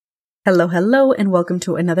Hello, hello, and welcome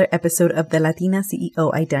to another episode of the Latina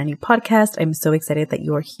CEO Identity Podcast. I'm so excited that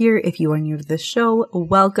you are here. If you are new to the show,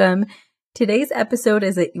 welcome. Today's episode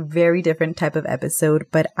is a very different type of episode,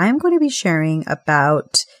 but I'm going to be sharing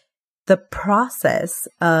about the process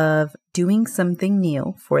of doing something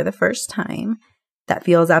new for the first time that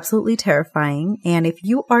feels absolutely terrifying. And if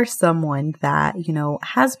you are someone that,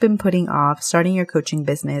 has been putting off starting your coaching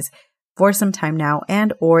business for some time now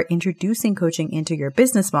and or introducing coaching into your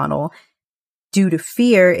business model due to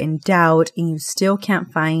fear and doubt, and you still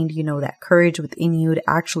can't find, that courage within you to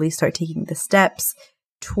actually start taking the steps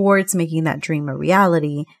towards making that dream a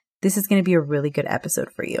reality, this is going to be a really good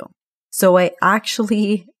episode for you. So I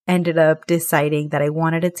actually ended up deciding that I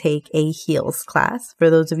wanted to take a heels class. For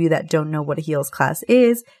those of you that don't know what a heels class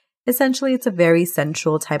is, essentially it's a very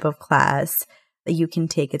sensual type of class that you can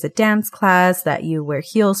take. It's a dance class that you wear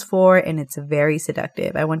heels for, and it's very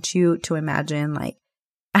seductive. I want you to imagine like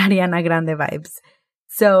Ariana Grande vibes.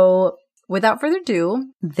 So without further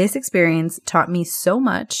ado, this experience taught me so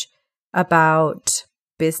much about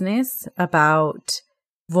business, about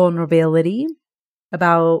vulnerability,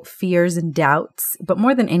 about fears and doubts. But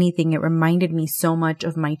more than anything, it reminded me so much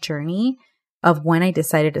of my journey of when I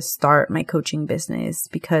decided to start my coaching business.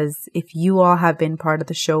 Because if you all have been part of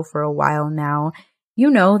the show for a while now,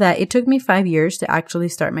 you know that it took me 5 years to actually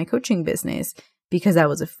start my coaching business because I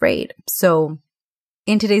was afraid. So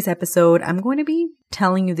in today's episode, I'm going to be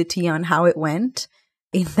telling you the tea on how it went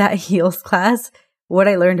in that heels class, what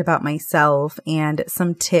I learned about myself, and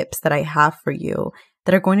some tips that I have for you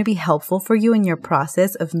that are going to be helpful for you in your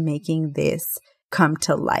process of making this come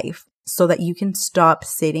to life, so that you can stop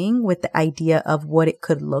sitting with the idea of what it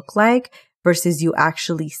could look like versus you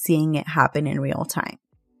actually seeing it happen in real time.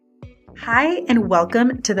 Hi, and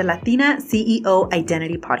welcome to the Latina CEO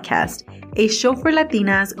Identity Podcast, a show for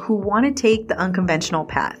Latinas who want to take the unconventional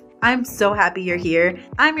path. I'm so happy you're here.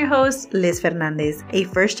 I'm your host, Liz Fernandez, a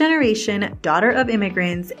first-generation daughter of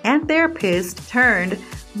immigrants and therapist turned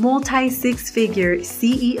multi-six-figure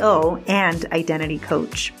CEO and identity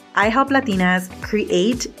coach. I help Latinas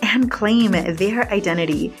create and claim their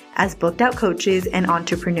identity as booked out coaches and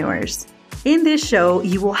entrepreneurs. In this show,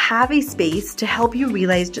 you will have a space to help you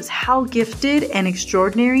realize just how gifted and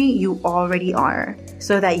extraordinary you already are,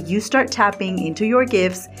 so that you start tapping into your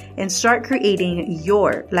gifts and start creating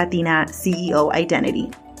your Latina CEO identity.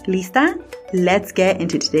 Lista? Let's get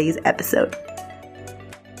into today's episode.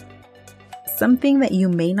 Something that you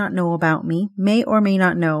may not know about me, may or may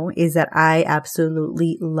not know, is that I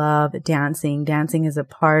absolutely love dancing. Dancing is a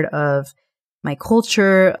part of my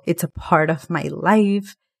culture. It's a part of my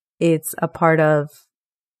life. It's a part of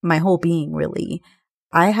my whole being, really.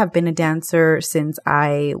 I have been a dancer since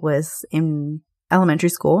I was in elementary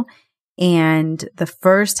school. And the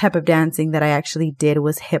first type of dancing that I actually did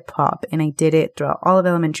was hip hop. And I did it throughout all of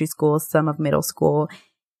elementary school, some of middle school.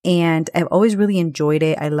 And I've always really enjoyed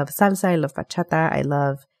it. I love salsa. I love bachata. I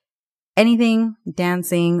love anything,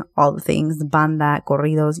 dancing, all the things, banda,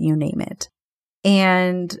 corridos, you name it.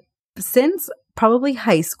 And since probably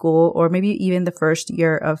high school, or maybe even the first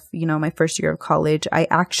year of, my first year of college, I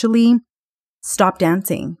actually stopped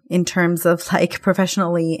dancing in terms of like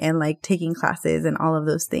professionally and like taking classes and all of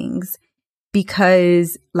those things,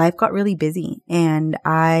 because life got really busy and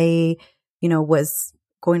I, was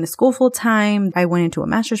going to school full time. I went into a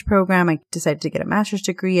master's program. I decided to get a master's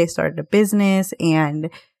degree. I started a business,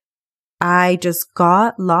 and I just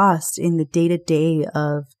got lost in the day-to-day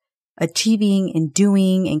of achieving and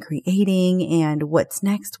doing and creating and what's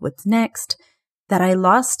next, that I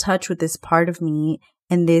lost touch with this part of me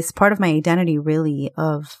and this part of my identity, really,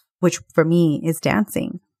 of which for me is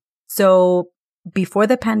dancing. So before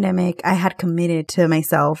the pandemic, I had committed to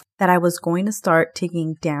myself that I was going to start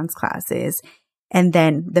taking dance classes, and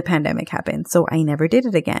then the pandemic happened. So I never did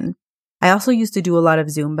it again. I also used to do a lot of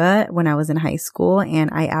Zumba when I was in high school, and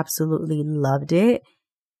I absolutely loved it.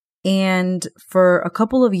 And for a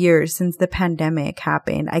couple of years since the pandemic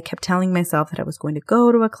happened, I kept telling myself that I was going to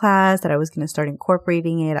go to a class, that I was going to start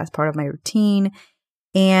incorporating it as part of my routine.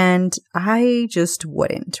 And I just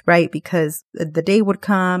wouldn't, right? Because the day would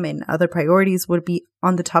come and other priorities would be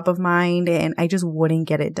on the top of mind, and I just wouldn't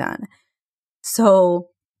get it done. So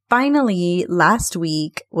finally, last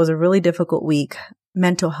week was a really difficult week,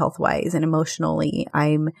 mental health wise and emotionally.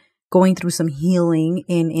 I'm going through some healing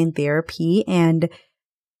in therapy, and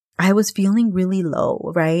I was feeling really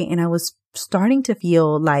low, right? And I was starting to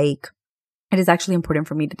feel like it is actually important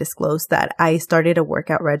for me to disclose that I started a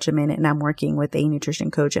workout regimen, and I'm working with a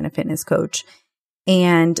nutrition coach and a fitness coach.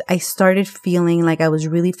 And I started feeling like I was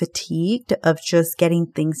really fatigued of just getting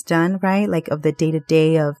things done, right? Like of the day to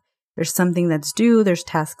day of there's something that's due, there's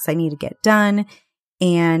tasks I need to get done,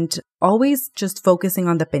 and always just focusing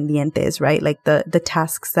on the pendientes, right? Like the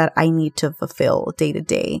tasks that I need to fulfill day to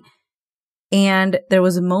day. And there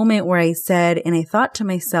was a moment where I said, and I thought to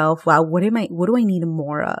myself, wow, what do I need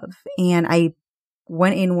more of? And I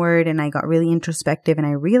went inward and I got really introspective, and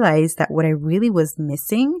I realized that what I really was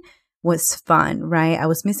missing was fun, right? I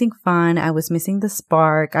was missing fun. I was missing the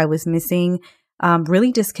spark. I was missing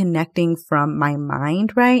really disconnecting from my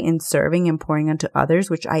mind, right? And serving and pouring onto others,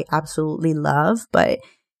 which I absolutely love, but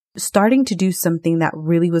starting to do something that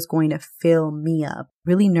really was going to fill me up,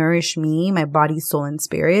 really nourish me, my body, soul, and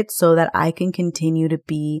spirit, so that I can continue to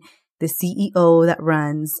be the CEO that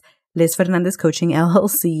runs Liz Fernandez Coaching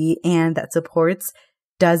LLC and that supports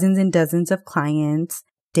dozens and dozens of clients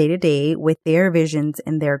day to day with their visions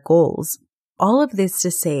and their goals. All of this to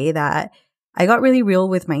say that I got really real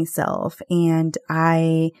with myself, and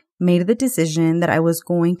I made the decision that I was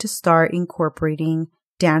going to start incorporating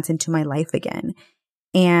dance into my life again.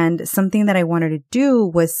 And something that I wanted to do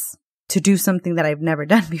was to do something that I've never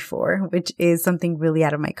done before, which is something really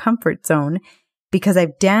out of my comfort zone, because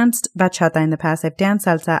I've danced bachata in the past, I've danced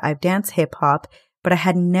salsa, I've danced hip hop, but I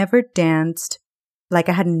had never danced, like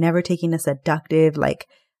I had never taken a seductive like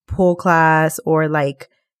pole class or like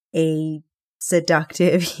a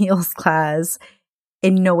seductive heels class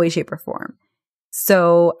in no way, shape, or form.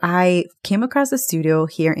 So I came across a studio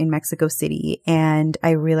here in Mexico City, and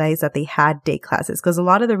I realized that they had day classes, because a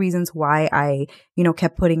lot of the reasons why I,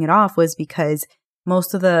 kept putting it off was because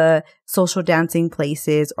most of the social dancing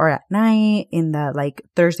places are at night in the like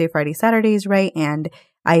Thursday, Friday, Saturdays, right? And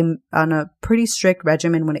I'm on a pretty strict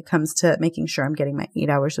regimen when it comes to making sure I'm getting my 8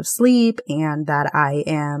 hours of sleep and that I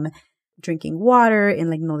am drinking water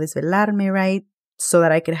and like no desvelarme, right? So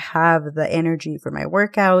that I could have the energy for my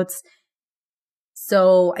workouts.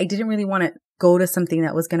 So I didn't really want to go to something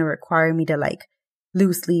that was going to require me to like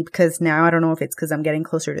lose sleep, because now I don't know if it's because I'm getting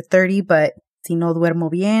closer to 30, but si no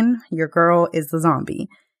duermo bien, your girl is the zombie.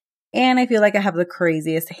 And I feel like I have the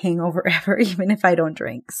craziest hangover ever, even if I don't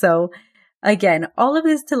drink. So again, all of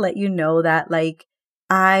this to let you know that like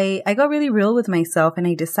I got really real with myself, and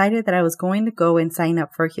I decided that I was going to go and sign up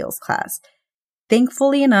for a heels class.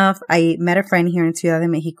 Thankfully enough, I met a friend here in Ciudad de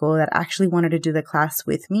Mexico that actually wanted to do the class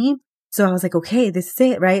with me. So I was like, okay, this is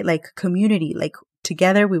it, right? Like community, like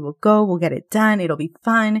together we will go, we'll get it done. It'll be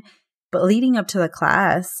fun. But leading up to the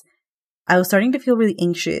class, I was starting to feel really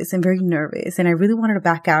anxious and very nervous, and I really wanted to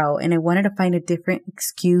back out, and I wanted to find a different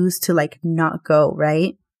excuse to like not go,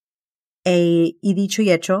 right? Y dicho y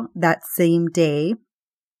hecho, that same day,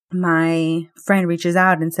 my friend reaches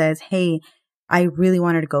out and says, hey, I really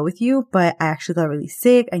wanted to go with you, but I actually got really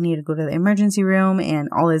sick. I need to go to the emergency room, and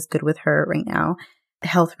all is good with her right now,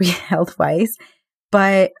 health-wise.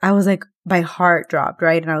 But I was like, my heart dropped,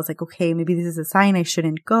 right? And I was like, okay, maybe this is a sign I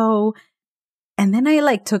shouldn't go. And then I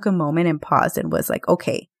like took a moment and paused and was like,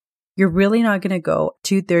 okay, you're really not going to go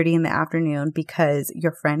 2:30 in the afternoon because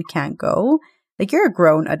your friend can't go. Like, you're a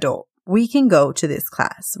grown adult. We can go to this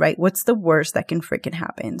class, right? What's the worst that can freaking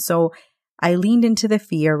happen? So I leaned into the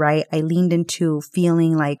fear, right? I leaned into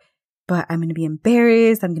feeling like, but I'm going to be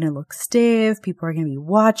embarrassed. I'm going to look stiff. People are going to be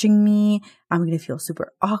watching me. I'm going to feel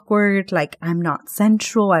super awkward. Like, I'm not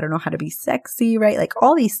sensual. I don't know how to be sexy, right? Like,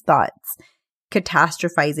 all these thoughts,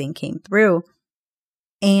 catastrophizing came through.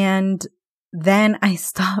 And then I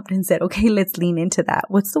stopped and said, okay, let's lean into that.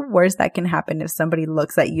 What's the worst that can happen if somebody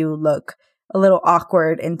looks at you, look a little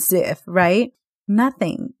awkward and stiff, right?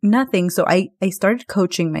 Nothing. So I started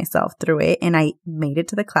coaching myself through it, and I made it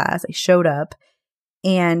to the class. I showed up,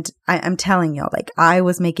 and I'm telling y'all, like, I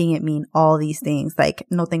was making it mean all these things, like,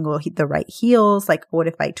 no tengo the right heels. Like, what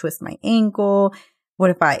if I twist my ankle?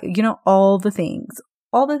 What if I, all the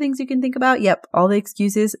things you can think about. Yep. All the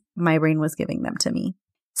excuses, my brain was giving them to me.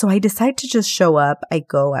 So I decide to just show up. I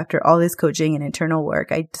go after all this coaching and internal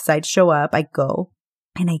work. I decide to show up. I go,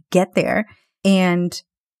 and I get there, and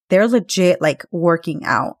they're legit like working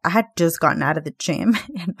out. I had just gotten out of the gym,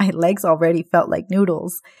 and my legs already felt like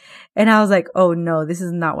noodles. And I was like, oh no, this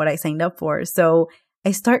is not what I signed up for. So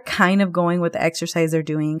I start kind of going with the exercise they're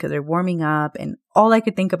doing because they're warming up. And all I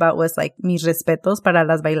could think about was like, mis respetos para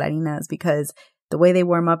las bailarinas, because the way they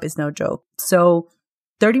warm up is no joke. So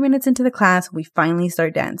 30 minutes into the class, we finally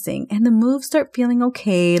start dancing, and the moves start feeling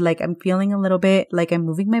okay. Like, I'm feeling a little bit like I'm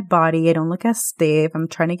moving my body. I don't look as stiff. I'm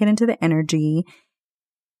trying to get into the energy.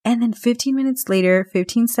 And then 15 minutes later,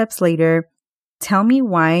 15 steps later, tell me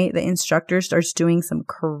why the instructor starts doing some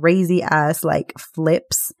crazy ass like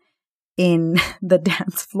flips in the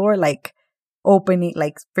dance floor, like opening,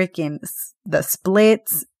 like freaking the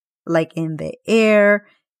splits, like in the air.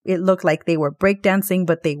 it looked like they were breakdancing,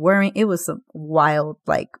 but they weren't. It was some wild,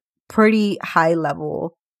 like pretty high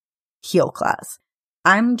level heel class.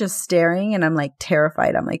 I'm just staring and I'm like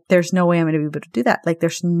terrified. I'm like, there's no way I'm going to be able to do that. Like,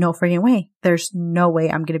 there's no freaking way. There's no way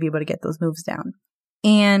I'm going to be able to get those moves down.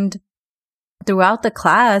 And throughout the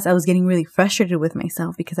class, I was getting really frustrated with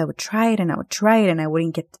myself because I would try it and I would try it and I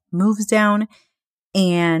wouldn't get the moves down.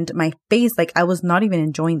 And my face, like I was not even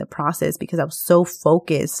enjoying the process because I was so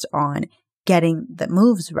focused on getting the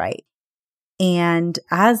moves right. And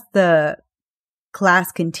as the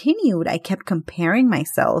class continued, I kept comparing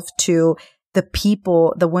myself to the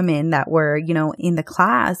people, the women that were, you know, in the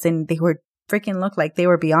class, and they were freaking looked like they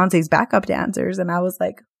were Beyonce's backup dancers. And I was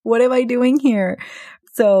like, what am I doing here?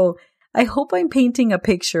 So I hope I'm painting a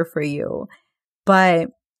picture for you. But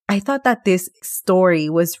I thought that this story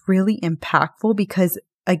was really impactful because,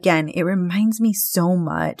 again, it reminds me so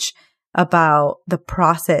much about the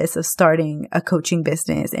process of starting a coaching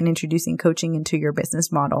business and introducing coaching into your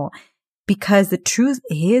business model. Because the truth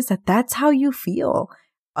is that that's how you feel.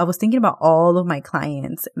 I was thinking about all of my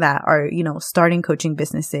clients that are, you know, starting coaching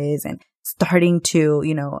businesses and starting to,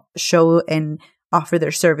 you know, show and offer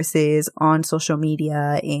their services on social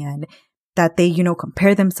media, and that they, you know,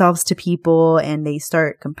 compare themselves to people and they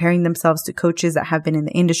start comparing themselves to coaches that have been in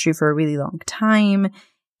the industry for a really long time.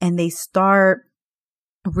 And they start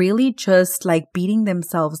really just like beating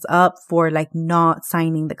themselves up for like not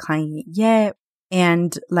signing the client yet,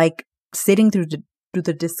 and like sitting through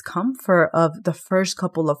the discomfort of the first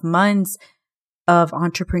couple of months of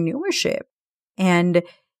entrepreneurship. And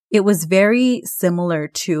it was very similar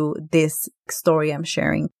to this story I'm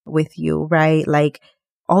sharing with you, right? Like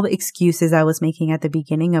all the excuses I was making at the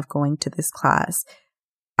beginning of going to this class,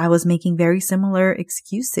 I was making very similar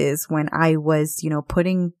excuses when I was, you know,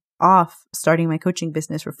 putting off starting my coaching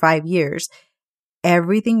business for 5 years.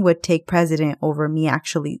 Everything would take precedent over me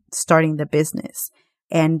actually starting the business.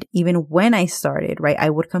 And even when I started, right, I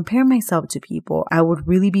would compare myself to people. I would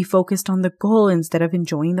really be focused on the goal instead of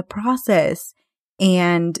enjoying the process.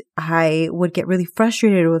 And I would get really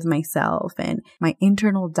frustrated with myself, and my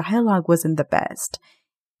internal dialogue wasn't the best.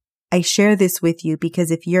 I share this with you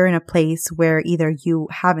because if you're in a place where either you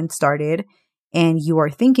haven't started and you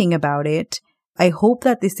are thinking about it, I hope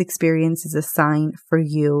that this experience is a sign for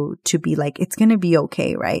you to be like, it's going to be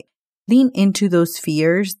okay, right? Lean into those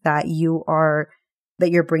fears that your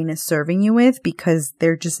brain is serving you with because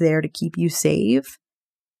they're just there to keep you safe.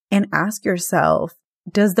 And ask yourself,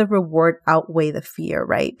 does the reward outweigh the fear,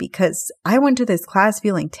 right? Because I went to this class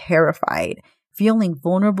feeling terrified, feeling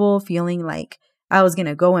vulnerable, feeling like I was going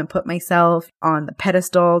to go and put myself on the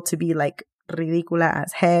pedestal to be like ridicula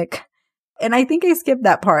as heck. And I think I skipped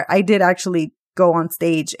that part. I did actually go on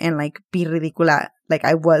stage and like be ridicula, like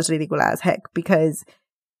I was ridicula as heck, because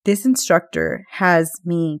this instructor has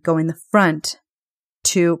me go in the front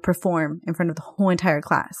to perform in front of the whole entire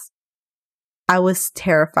class. I was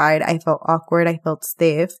terrified. I felt awkward. I felt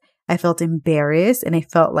stiff. I felt embarrassed. And I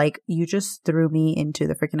felt like you just threw me into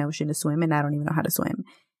the freaking ocean to swim and I don't even know how to swim.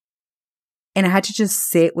 And I had to just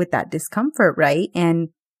sit with that discomfort, right? And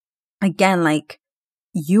again, like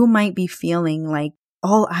you might be feeling like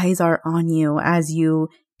all eyes are on you as you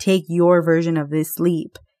take your version of this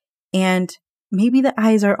leap. And maybe the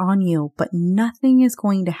eyes are on you, but nothing is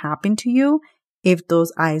going to happen to you if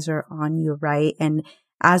those eyes are on you, right? And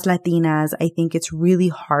as Latinas, I think it's really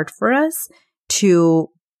hard for us to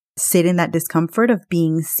sit in that discomfort of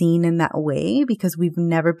being seen in that way because we've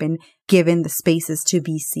never been given the spaces to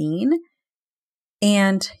be seen.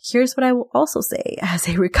 And here's what I will also say as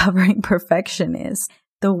a recovering perfectionist.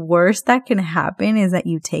 The worst that can happen is that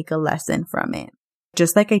you take a lesson from it.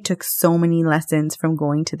 Just like I took so many lessons from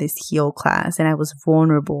going to this heel class, and I was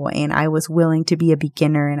vulnerable and I was willing to be a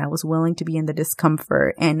beginner and I was willing to be in the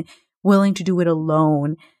discomfort and willing to do it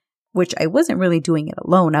alone, which I wasn't really doing it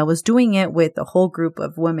alone. I was doing it with a whole group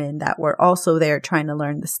of women that were also there trying to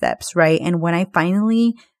learn the steps, right? And when I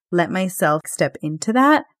finally let myself step into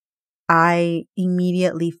that, I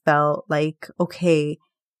immediately felt like, okay,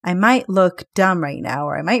 I might look dumb right now,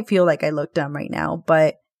 or I might feel like I look dumb right now,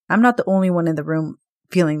 but I'm not the only one in the room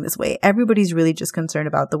feeling this way. Everybody's really just concerned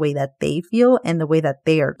about the way that they feel and the way that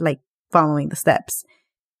they are like following the steps.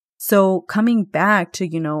 So coming back to,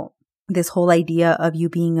 you know, this whole idea of you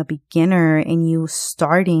being a beginner and you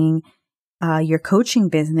starting your coaching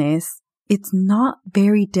business, it's not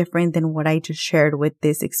very different than what I just shared with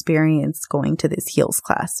this experience going to this heels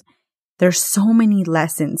class. There's so many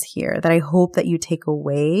lessons here that I hope that you take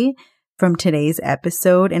away from today's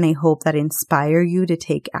episode, and I hope that inspire you to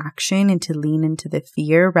take action and to lean into the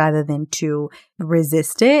fear rather than to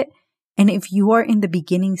resist it. And if you are in the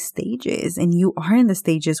beginning stages and you are in the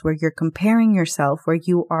stages where you're comparing yourself, where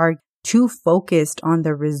you are too focused on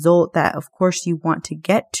the result that of course you want to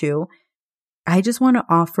get to, I just want to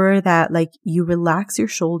offer that like you relax your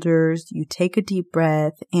shoulders, you take a deep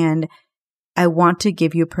breath, and I want to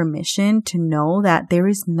give you permission to know that there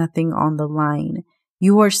is nothing on the line.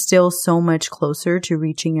 You are still so much closer to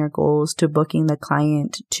reaching your goals, to booking the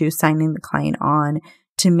client, to signing the client on,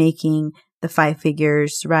 to making the 5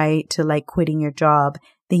 figures, right? To like quitting your job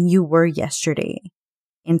than you were yesterday.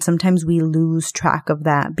 And sometimes we lose track of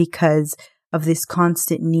that because of this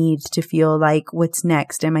constant need to feel like, what's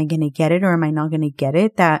next? Am I going to get it or am I not going to get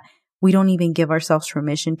it? That we don't even give ourselves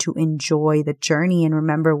permission to enjoy the journey and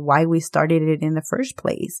remember why we started it in the first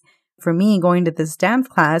place. For me, going to this dance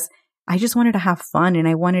class, I just wanted to have fun and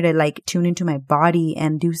I wanted to like tune into my body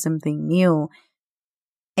and do something new.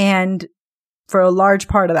 And for a large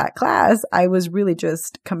part of that class, I was really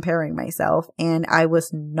just comparing myself and I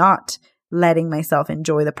was not letting myself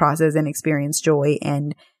enjoy the process and experience joy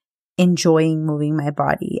and enjoying moving my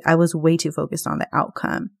body. I was way too focused on the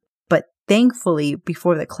outcome. But thankfully,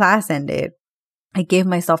 before the class ended, I gave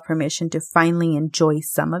myself permission to finally enjoy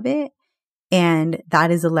some of it. And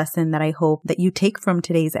that is a lesson that I hope that you take from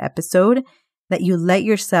today's episode, that you let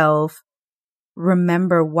yourself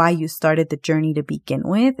remember why you started the journey to begin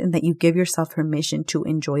with, and that you give yourself permission to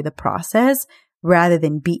enjoy the process rather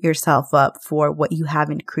than beat yourself up for what you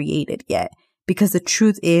haven't created yet. Because the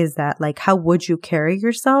truth is that, like, how would you carry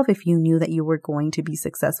yourself if you knew that you were going to be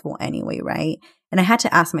successful anyway, right? And I had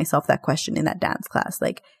to ask myself that question in that dance class.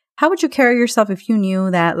 Like, how would you carry yourself if you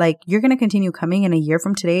knew that, like, you're going to continue coming and a year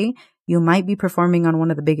from today, you might be performing on one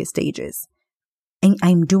of the biggest stages? And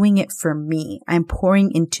I'm doing it for me. I'm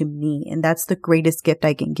pouring into me. And that's the greatest gift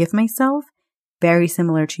I can give myself. Very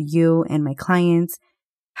similar to you and my clients.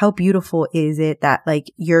 How beautiful is it that like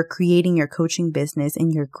you're creating your coaching business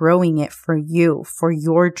and you're growing it for you, for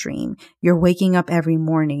your dream. You're waking up every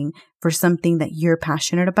morning for something that you're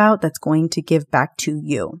passionate about that's going to give back to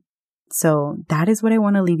you. So that is what I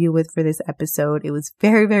want to leave you with for this episode. It was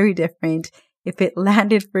very, very different. If it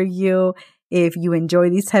landed for you, if you enjoy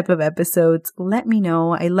these type of episodes, let me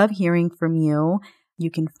know. I love hearing from you.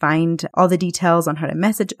 You can find all the details on how to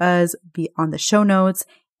message us on the show notes,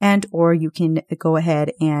 and or you can go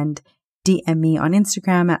ahead and DM me on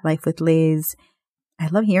Instagram at Life with Liz. I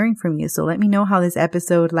love hearing from you. So let me know how this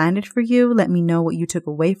episode landed for you. Let me know what you took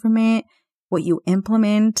away from it, what you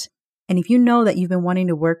implement. And if you know that you've been wanting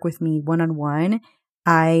to work with me one-on-one,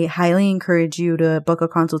 I highly encourage you to book a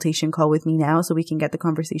consultation call with me now so we can get the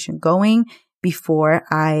conversation going before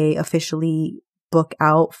I officially book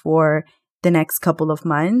out for the next couple of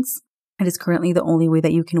months. It is currently the only way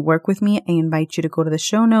that you can work with me. I invite you to go to the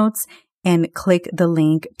show notes and click the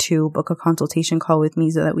link to book a consultation call with me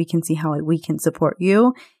so that we can see how we can support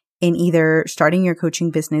you in either starting your coaching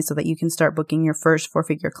business so that you can start booking your first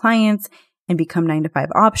 4-figure clients and become 9-to-5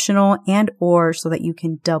 optional, and or so that you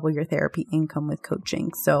can double your therapy income with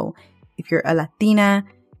coaching. So if you're a Latina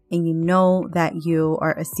and you know that you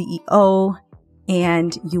are a CEO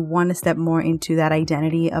and you want to step more into that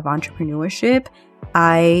identity of entrepreneurship,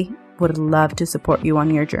 I would love to support you on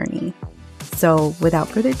your journey. So without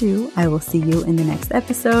further ado, I will see you in the next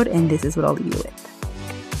episode, and this is what I'll leave you with.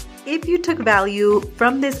 If you took value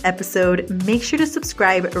from this episode, make sure to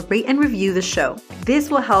subscribe, rate, and review the show. This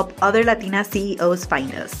will help other Latina CEOs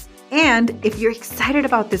find us. And if you're excited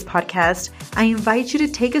about this podcast, I invite you to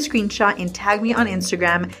take a screenshot and tag me on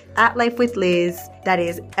Instagram at Life with Liz. That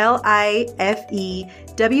is LIFEWITHHLIZ.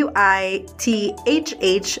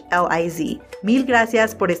 Mil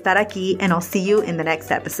gracias por estar aquí, and I'll see you in the next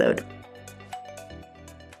episode.